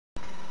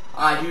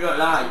I do not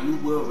lie, you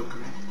will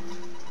regret.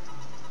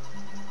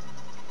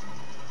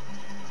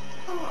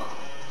 Oh.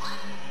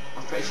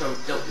 I'm pretty sure we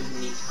don't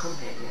even need to come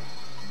here yet.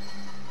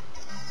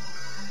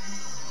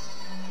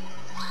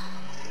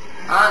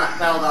 And I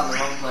fell down the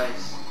wrong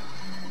place.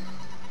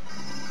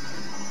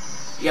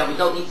 Yeah, we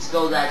don't need to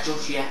go there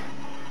just yet.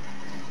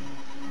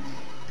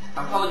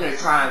 I'm probably going to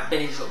try and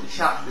finish up the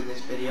chapter in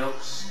this video.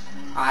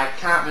 I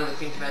can't really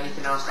think of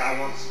anything else that I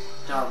want to...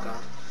 Oh god.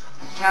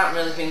 I can't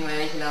really think of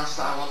anything else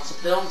that I want to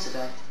film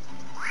today.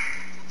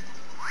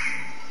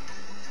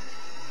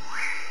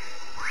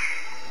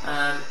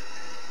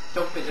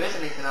 Don't think there is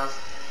anything else.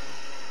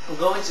 I'm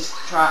going to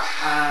try...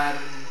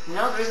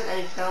 no, there isn't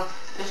anything else.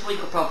 This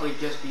week will probably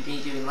just be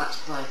me doing Let's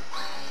Play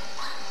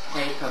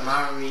Paper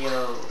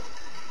Mario.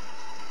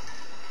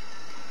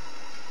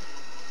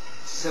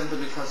 Simply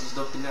because there's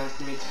nothing else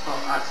for me to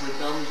actually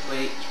film this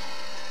week.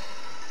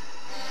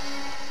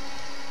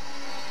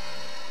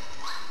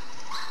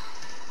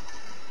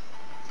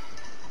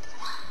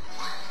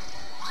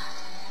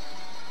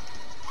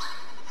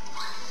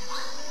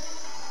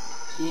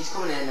 He's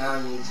coming in now,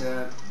 you need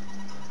to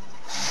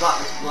slap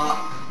this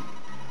block.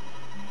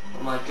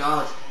 Oh my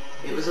god,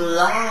 it was a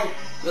lie!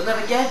 You'll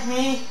never get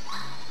me!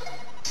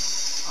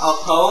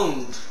 Oh,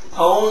 pwned.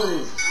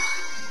 Pwned!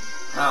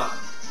 Oh.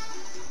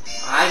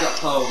 I got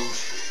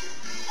pwned.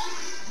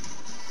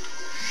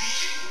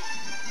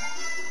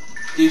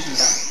 Do some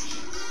damage.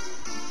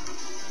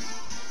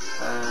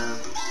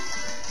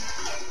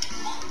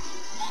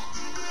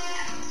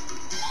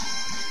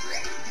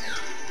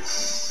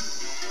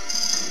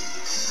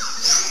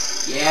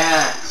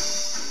 Yeah.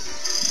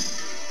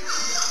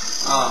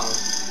 Oh.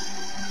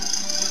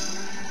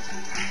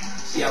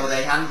 See how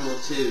they handle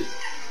it too.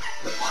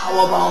 The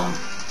power bomb.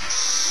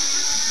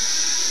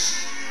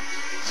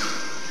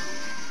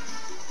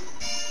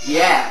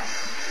 Yeah.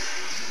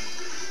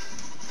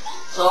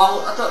 So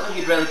I don't know if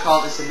you'd really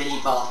call this a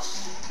mini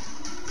boss.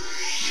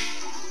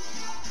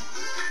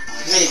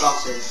 Mini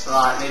bosses, so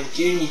like maybe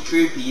Junior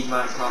Trooper you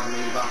might call a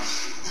mini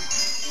boss.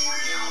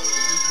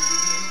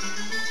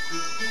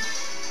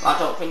 But I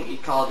don't think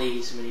you'd call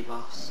these a mini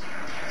boss.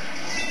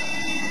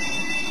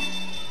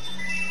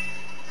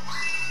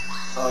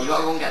 So you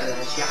gotta go and get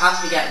this. You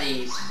have to get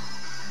these.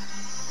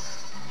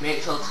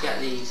 Make sure to get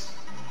these.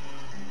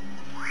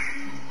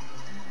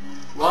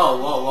 Whoa,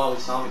 whoa, whoa,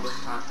 he saw me this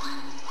time.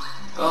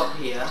 Go up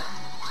here.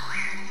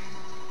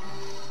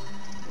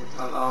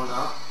 Oh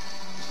no.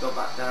 Let's go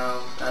back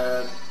down.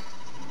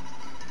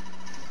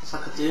 Looks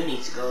like I do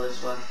need to go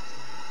this way.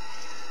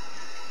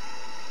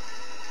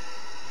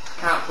 I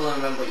can't fully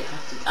remember what you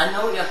have to do. I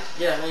know what you have to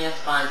do, I know you have to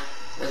find.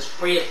 There's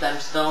 3 of them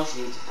stones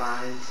you need to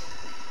find.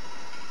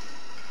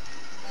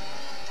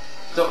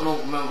 Don't know,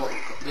 remember what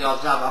the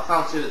odds are, but I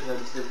found 2 of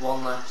them, so there's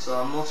 1 left, so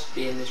I must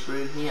be in this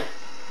room here.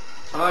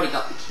 So I've already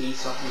got the key,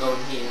 so I can go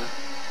in here.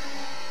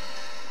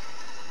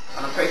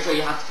 And I'm pretty sure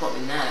you have to put me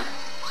in there.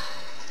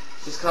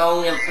 Just because I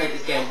only ever played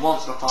this game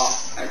once, and I thought,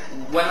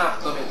 when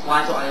I've done it,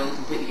 why don't I only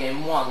complete the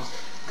game once?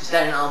 Because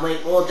then I'll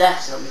make more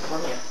deaths and it'll be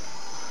funnier.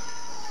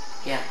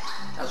 Yeah,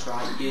 that's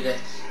right, you do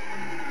this.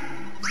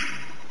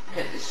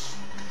 Hit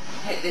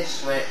this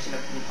switch and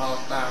everything falls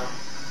down.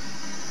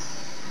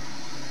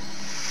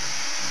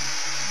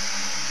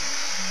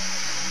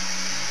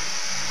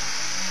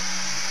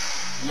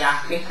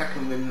 Yeah, I think I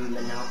can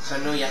remember now, because I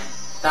know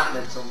that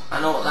meant something. I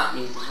know what that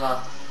means as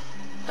well.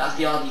 That's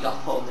the order you got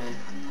to put them in.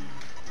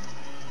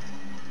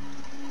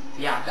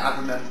 Yeah, I've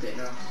remembered it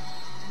now.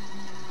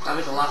 That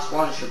means the last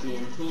one should be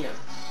in here.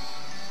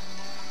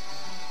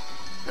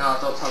 No,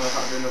 don't tell me if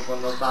I'm doing another one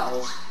of those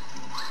battles.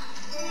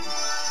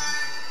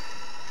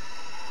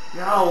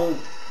 No!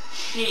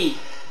 Sheep!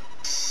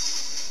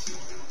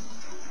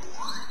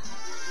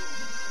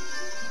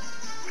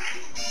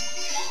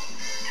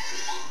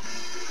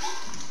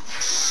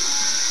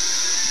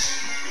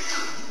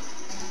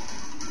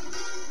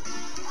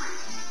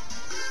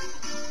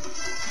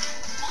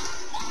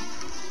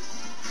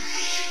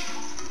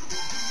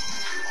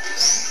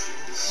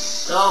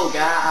 So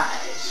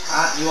guys,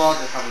 aren't you all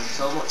just having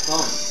so much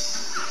fun?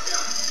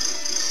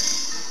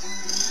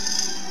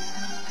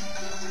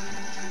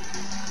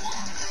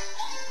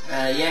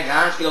 Yeah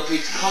guys, feel free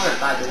to comment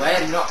by the way.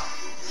 I've not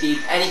seen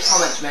any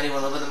comments from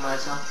anyone other than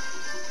myself.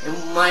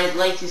 In my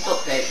latest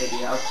update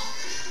video,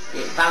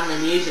 it banned the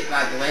music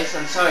by the way, so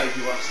I'm sorry if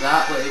you watched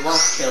that, but it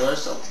was killer,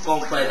 so go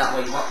and play that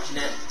while you're watching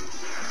it.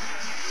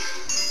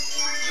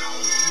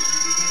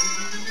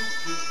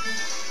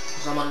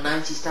 So I'm on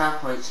 90 star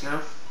points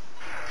now.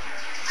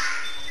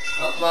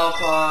 Got flower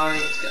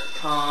points, get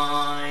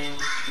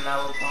coins,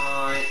 flower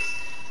points.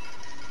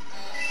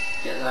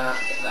 Get that,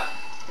 get that.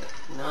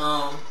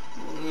 No.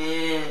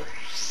 Yeah.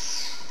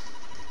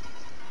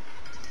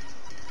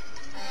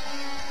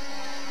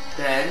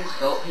 Then,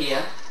 go up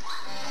here.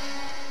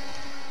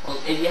 Well,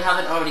 if you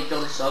haven't already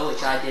done so,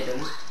 which I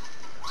didn't,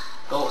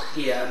 go up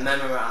here and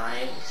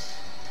memorise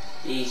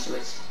these. So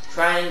it's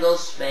triangle,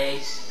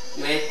 space,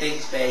 weird thing,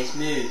 space,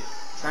 move.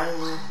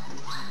 Triangle.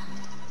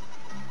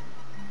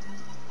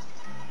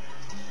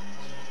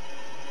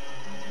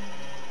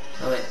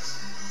 So it's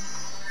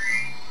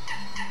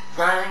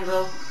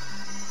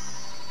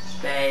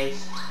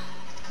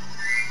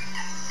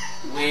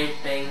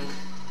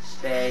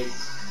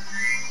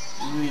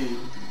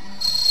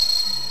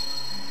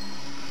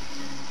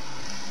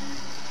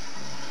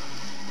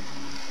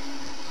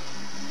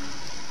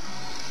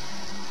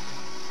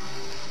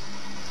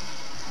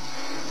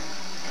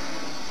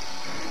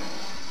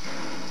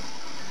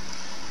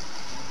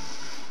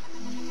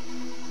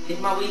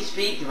Did my Wii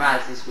speak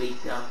arrive this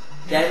week though?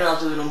 Then I'll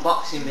do an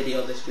unboxing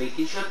video this week.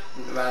 It should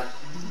arrive.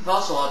 I've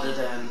also ordered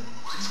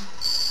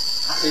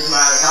Super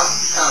Mario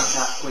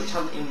soundtrack, which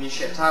hasn't even been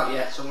shipped out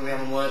yet, so I'm going to be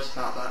having words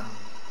about that.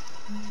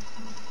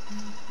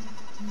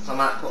 So I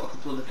might put a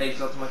couple of the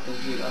things onto my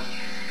computer.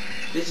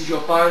 This is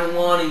your final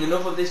warning.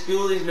 Enough of this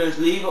building noise.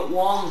 Leave at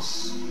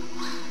once.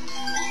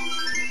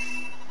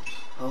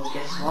 Oh,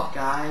 guess what,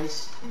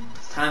 guys?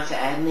 It's time to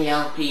end the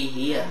LP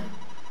here.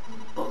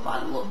 But by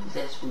the look of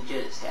this, we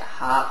just hit a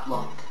heart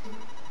block,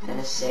 then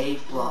a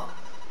save block,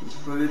 and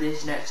through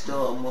this next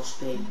door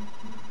must be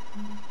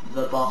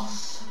the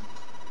boss.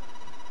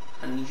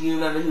 And if you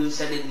remember who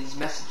said in these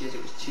messages,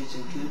 it was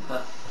Tootin'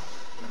 Cooper.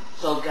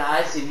 So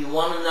guys, if you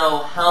want to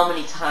know how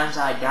many times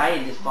I die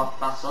in this boss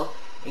battle,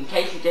 in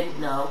case you didn't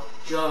know,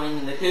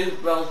 during the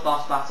Koopa Bros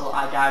boss battle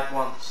I died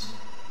once.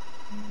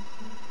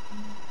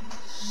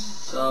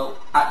 So,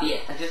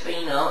 just so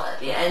you know, at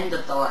the end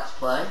of the Let's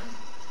Play,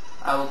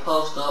 I will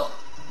post up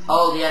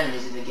all the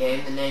enemies in the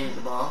game, the name of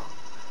them all,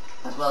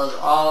 as well as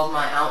all of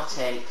my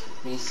outtake,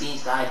 these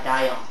scenes that I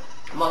die on.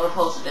 I'm not going to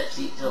post a bit of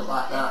scenes up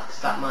like that,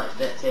 because that might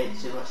take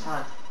too much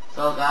time.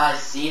 So guys,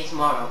 see you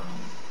tomorrow.